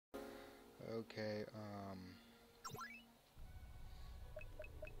Okay,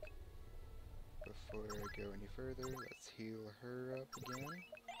 before I go any further, let's heal her up again.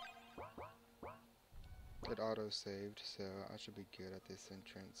 It auto-saved, so I should be good at this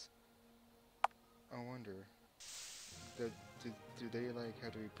entrance. I wonder, do they like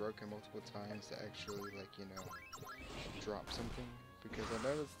have to be broken multiple times to actually like, you know, drop something? Because I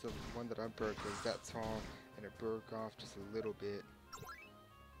noticed the one that I broke was that tall and it broke off just a little bit.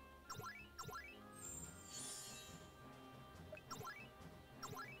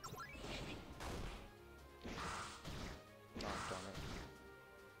 Oh, darn it.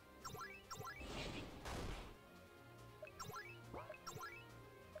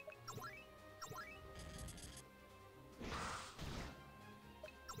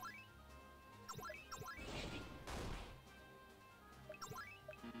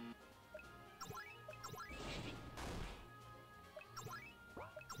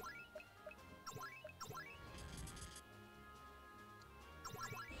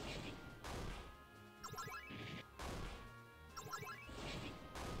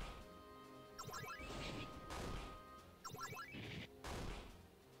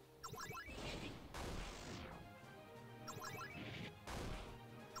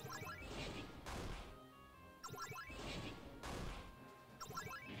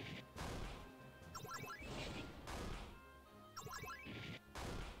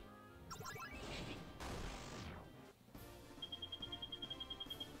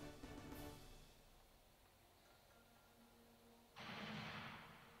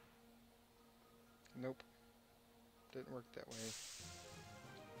 Nope. Didn't work that way.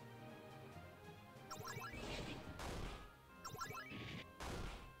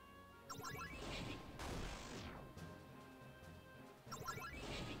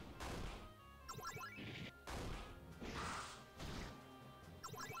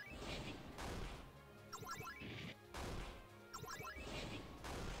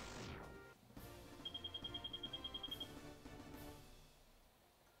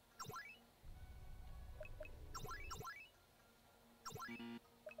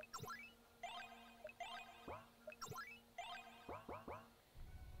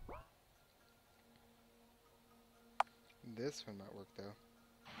 This one might work though.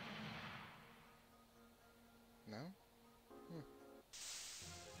 No?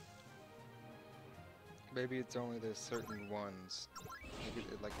 Maybe it's only the certain ones. Maybe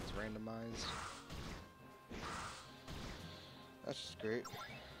like it's randomized. That's just great.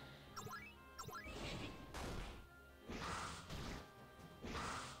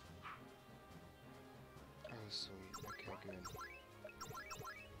 Oh, sweet. Okay, good.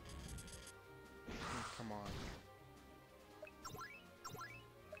 Come on.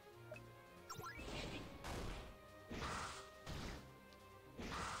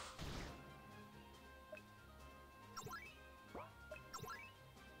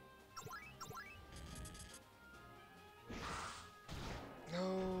 No!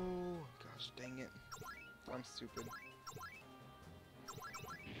 Gosh dang it. I'm stupid.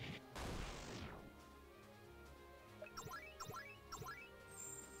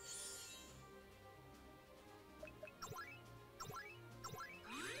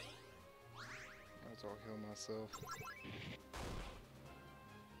 Might as well heal myself.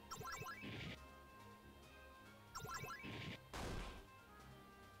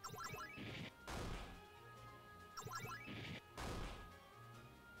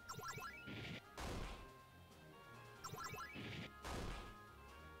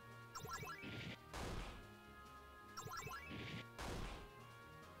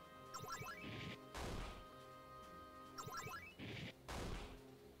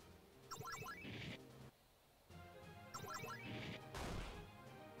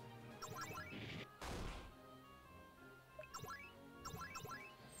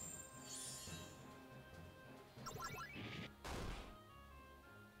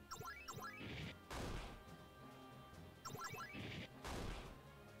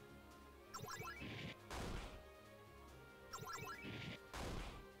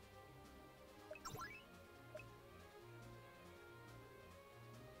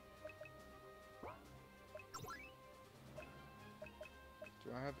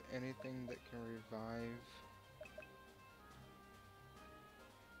 Do I have anything that can revive?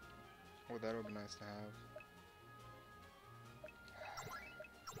 Oh, that would be nice to have.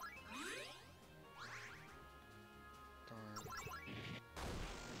 Darn.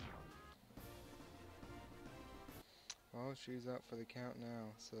 Well, she's out for the count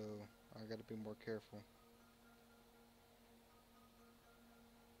now, so I gotta be more careful.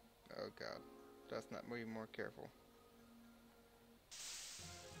 Oh god, that's not being more careful.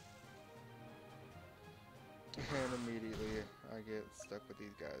 And immediately I get stuck with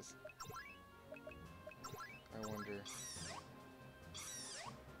these guys. I wonder,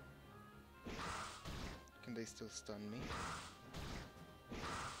 can they still stun me?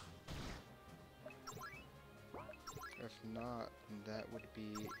 If not, that would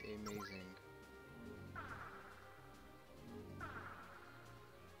be amazing.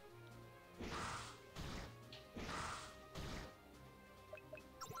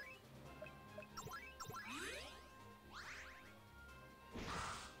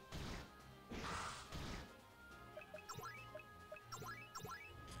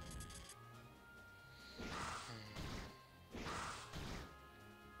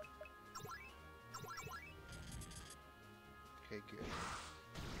 Okay, good.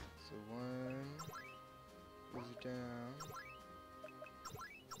 So one is down.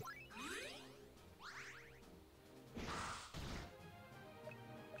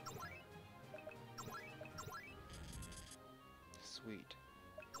 Sweet.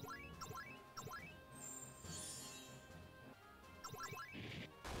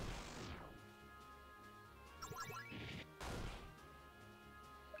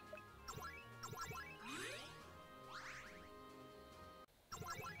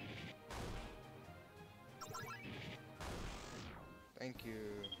 Thank you.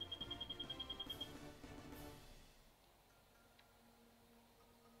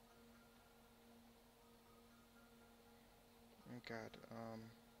 Oh God,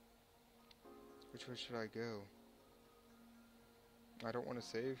 which way should I go? I don't want to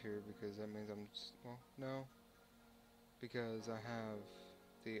save here because that means I'm just, well, no. Because I have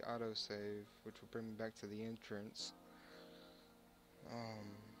the autosave, which will bring me back to the entrance.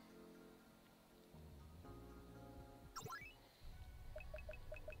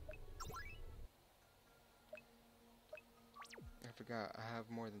 I forgot, I have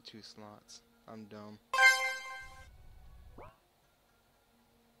more than 2 slots. I'm dumb.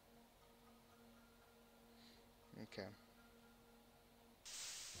 Okay.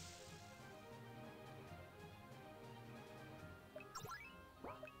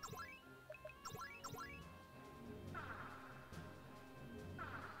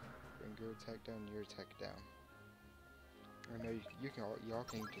 Bring your attack down, your attack down. I know y'all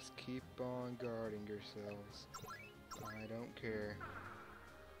can just keep on guarding yourselves. I don't care.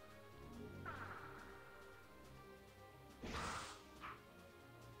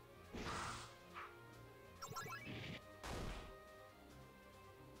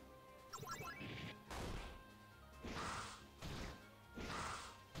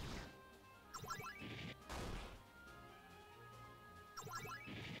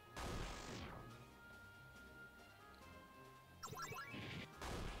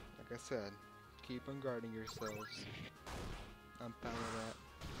 Like I said, keep on guarding yourselves. I'm fine with that.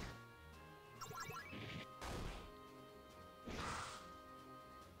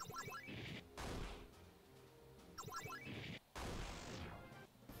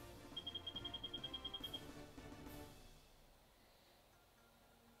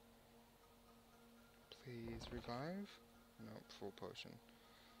 Please revive? No, full potion.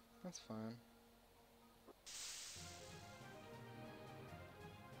 That's fine.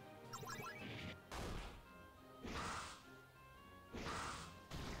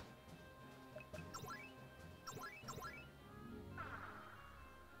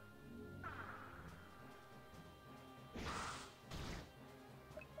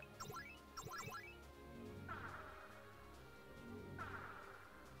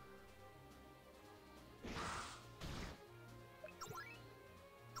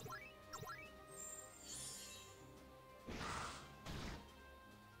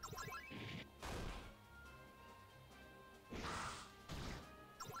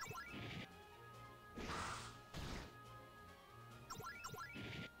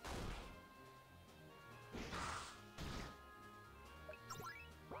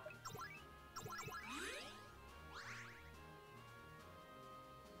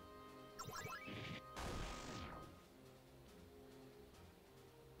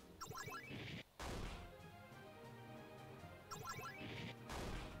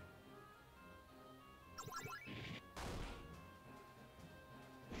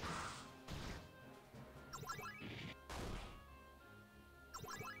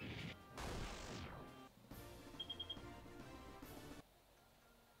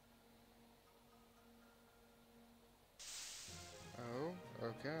 Oh,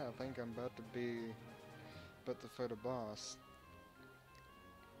 okay, I think I'm about to fight a boss.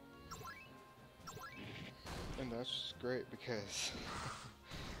 And that's great because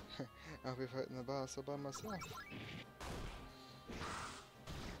I'll be fighting the boss all by myself.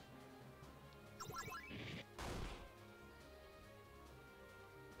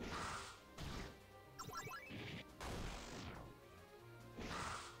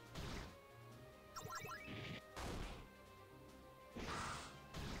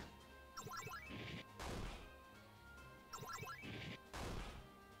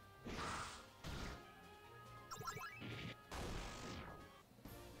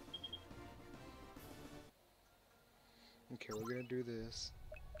 okay, we're gonna do this.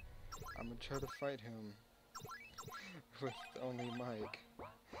 I'm gonna try to fight him with only Mike.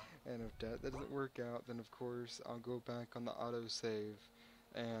 And if that doesn't work out, then of course I'll go back on the autosave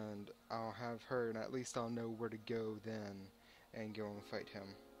and I'll have her, and at least I'll know where to go then and go and fight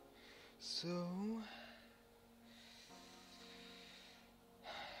him. So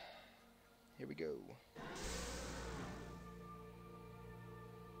here we go.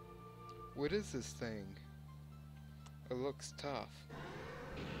 What is this thing? It looks tough.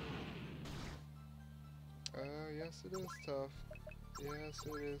 Yes it is tough. Yes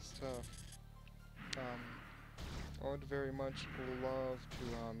it is tough. I would very much love to,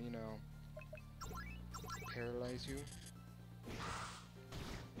 you know, paralyze you.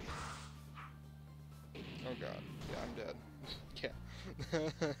 Oh god, yeah, I'm dead.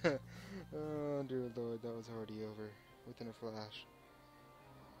 Yeah. Oh dear lord, that was already over within a flash.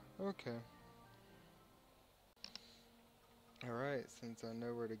 Okay. Alright, since I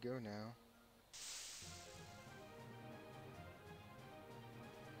know where to go now.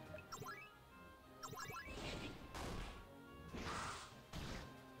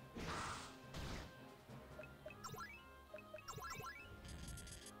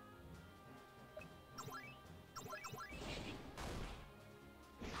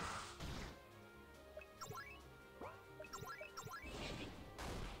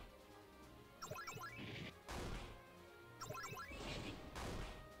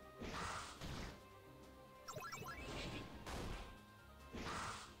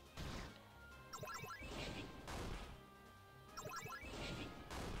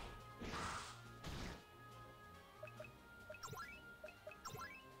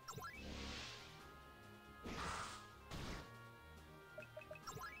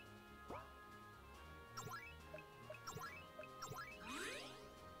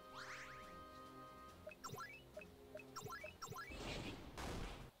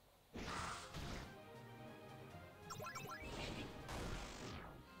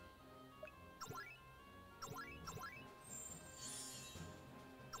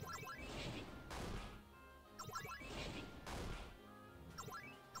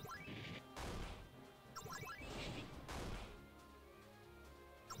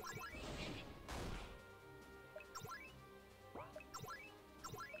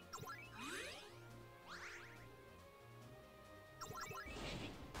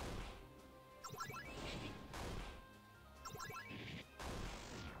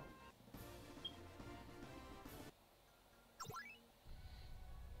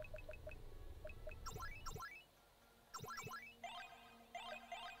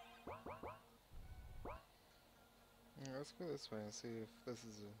 Yeah, let's go this way and see if this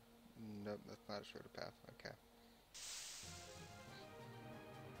is a... Nope, that's not a shorter path. Okay.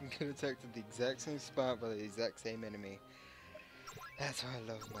 Get attacked at the exact same spot by the exact same enemy. That's why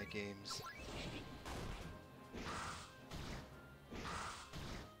I love my games.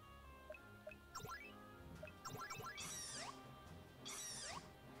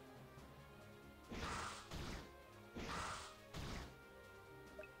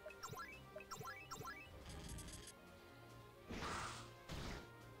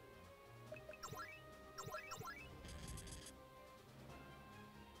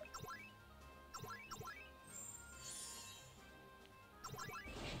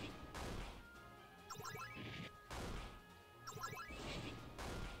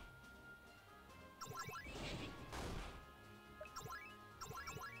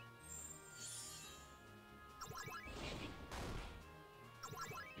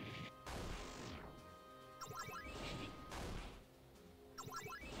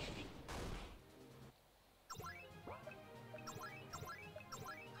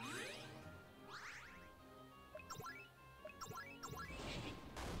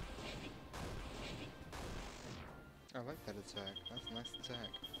 I like that attack. That's a nice attack.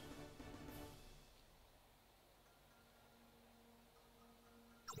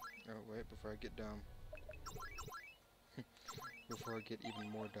 Oh wait, before I get dumb. Before I get even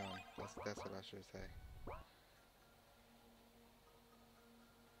more dumb. That's what I should say.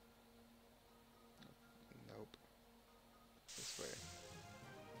 Nope. This way.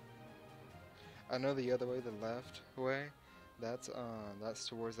 I know the other way, the left way. That's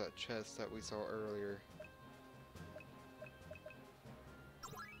towards that chest that we saw earlier.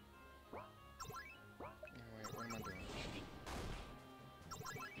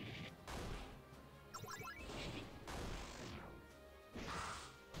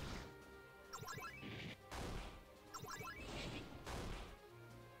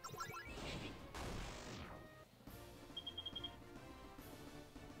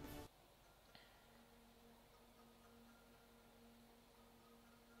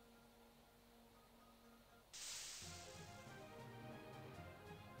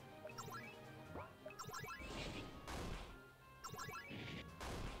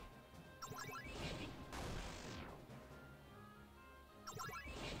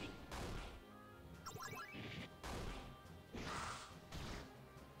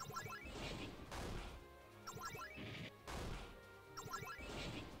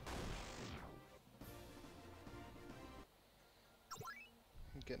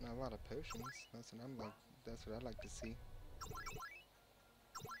 Getting a lot of potions. That's what I'm like. That's what I like to see.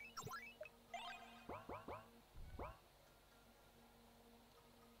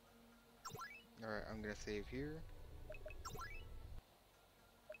 Alright, I'm gonna save here.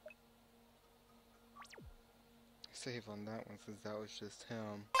 Save on that one since that was just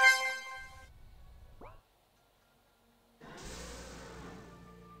him.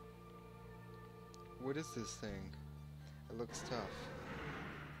 What is this thing? It looks tough.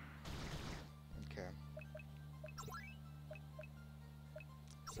 Okay.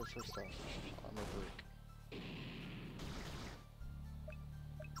 So first off, armor break.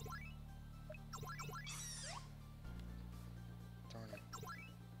 Darn it.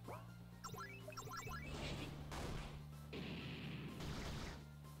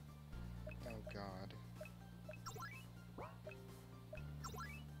 Oh god.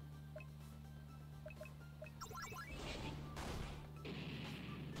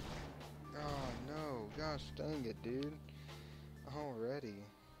 Oh no, gosh dang it, dude. Already.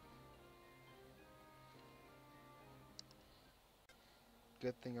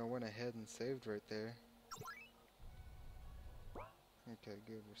 Good thing I went ahead and saved right there. Okay,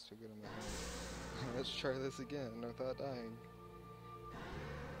 good, we're still good on the hand. Let's try this again without dying.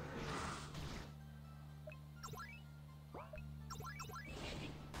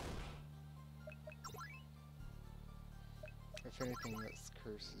 If anything, that's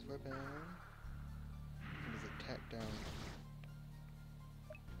Curse's weapon. It is attack down.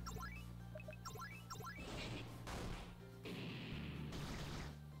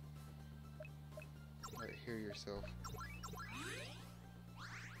 Alright, heal yourself.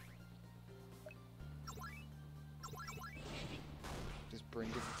 Just bring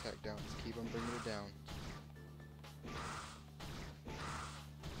his attack down. Just keep on bringing it down.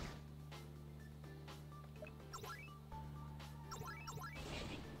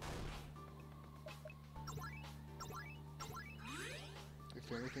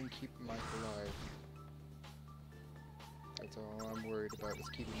 If anything, keep Mike alive. That's all I'm worried about, is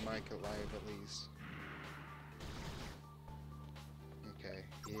keeping Mike alive at least. Okay,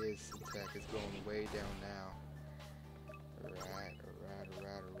 his attack is going way down now. Alright.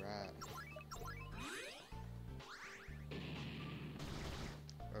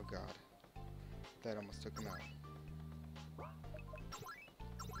 Oh god. That almost took him out.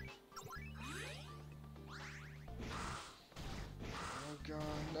 Oh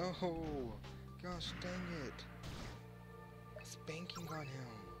god, no! Gosh dang it! Spanking on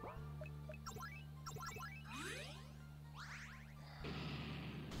him.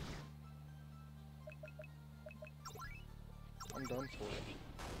 I'm done for it.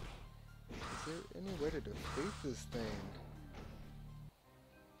 Is there any way to defeat this thing?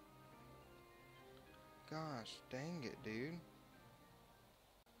 Gosh dang it, dude.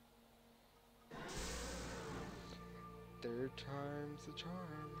 Third time's the charm.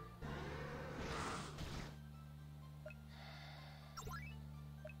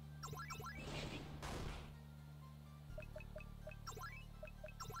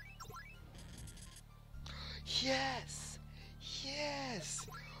 Yes! Yes!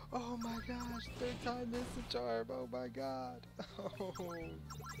 Oh my gosh, third time is the charm. Oh my god. Oh,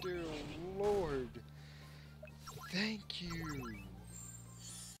 dear Lord. Thank you.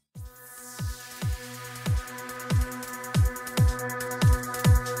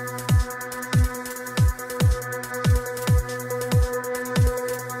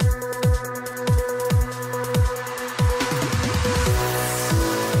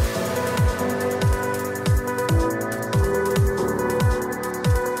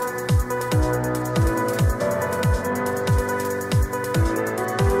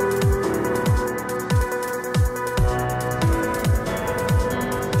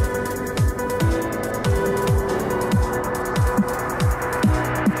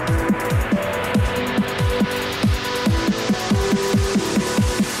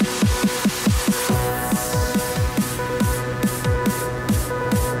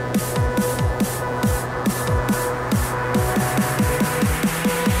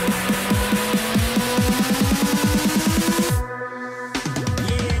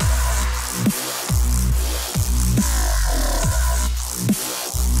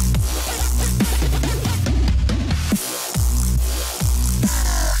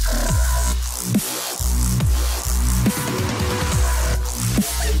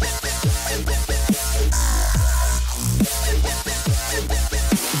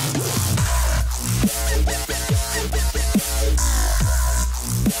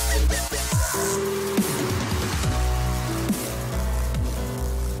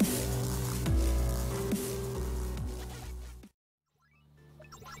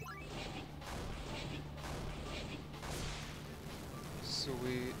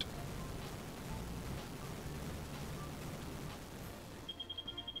 Sweet.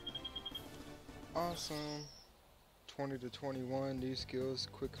 Awesome. 20 to 21, new skills,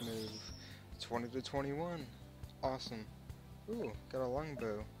 quick move. 20 to 21. Awesome. Ooh, got a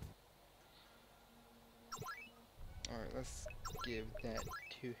longbow. Alright, let's give that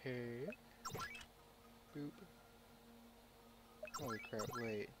to her. Boop. Holy crap,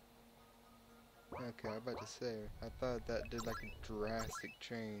 wait. Okay, I was about to say, I thought that did like a drastic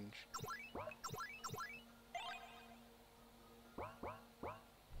change.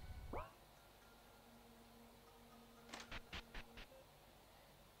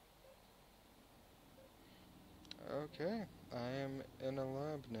 Okay, I am in a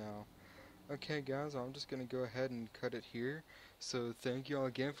lab now. Okay guys, I'm just gonna go ahead and cut it here. So thank you all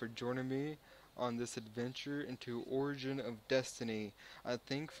again for joining me on this adventure into Origin of Destiny. I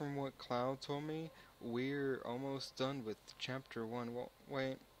think from what Cloud told me, we're almost done with chapter 1. Well,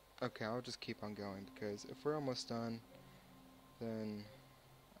 wait. Okay, I'll just keep on going because if we're almost done, then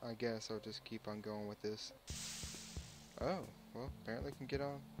I guess I'll just keep on going with this. Oh, well, apparently I can get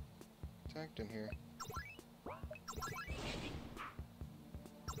on tagged in here.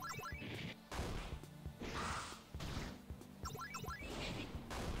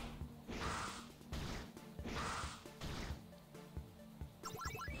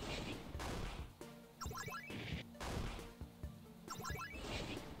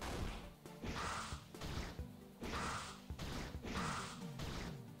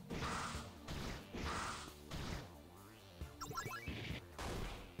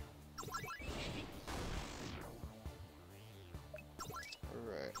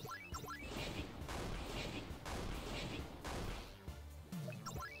 Alright.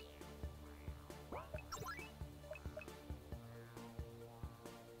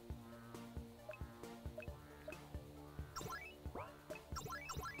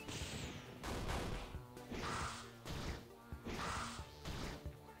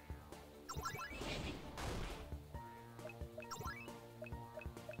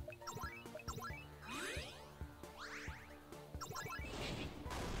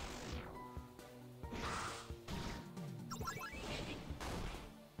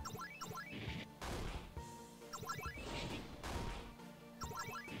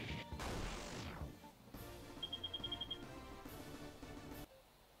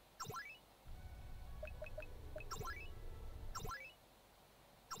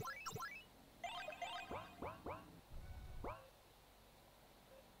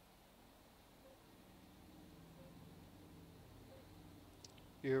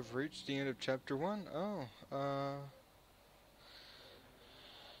 You have reached the end of chapter 1? Oh,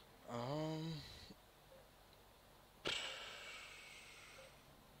 um,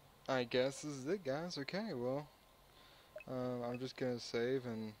 I guess this is it, guys. Okay, well, I'm just gonna save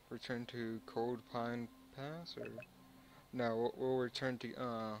and return to Cold Pine Pass, or no, we'll return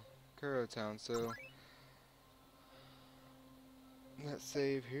to Kuro Town. So let's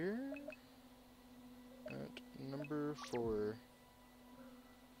save here at number 4.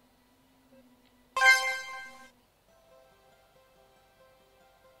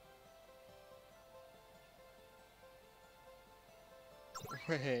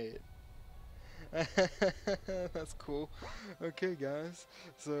 Wait. That's cool. Okay, guys.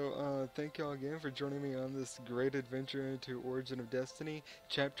 So, thank y'all again for joining me on this great adventure into Origin of Destiny.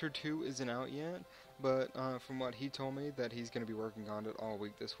 Chapter 2 isn't out yet, but from what he told me, that he's going to be working on it all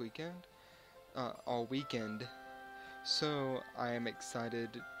week this weekend. All weekend. So, I am excited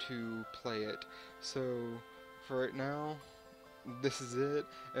to play it. So, for right now, this is it.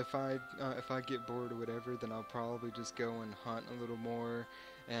 If I get bored or whatever, then I'll probably just go and hunt a little more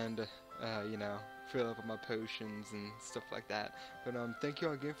and you know, fill up on my potions and stuff like that. But thank you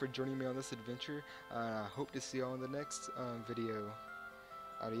all again for joining me on this adventure. I hope to see you all in the next video.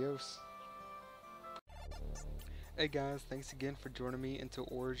 Adios. Hey guys, thanks again for joining me into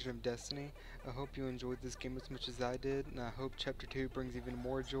Origin of Destiny. I hope you enjoyed this game as much as I did, and I hope Chapter 2 brings even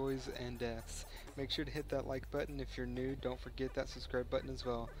more joys and deaths. Make sure to hit that like button if you're new. Don't forget that subscribe button as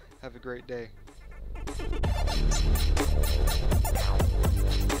well. Have a great day.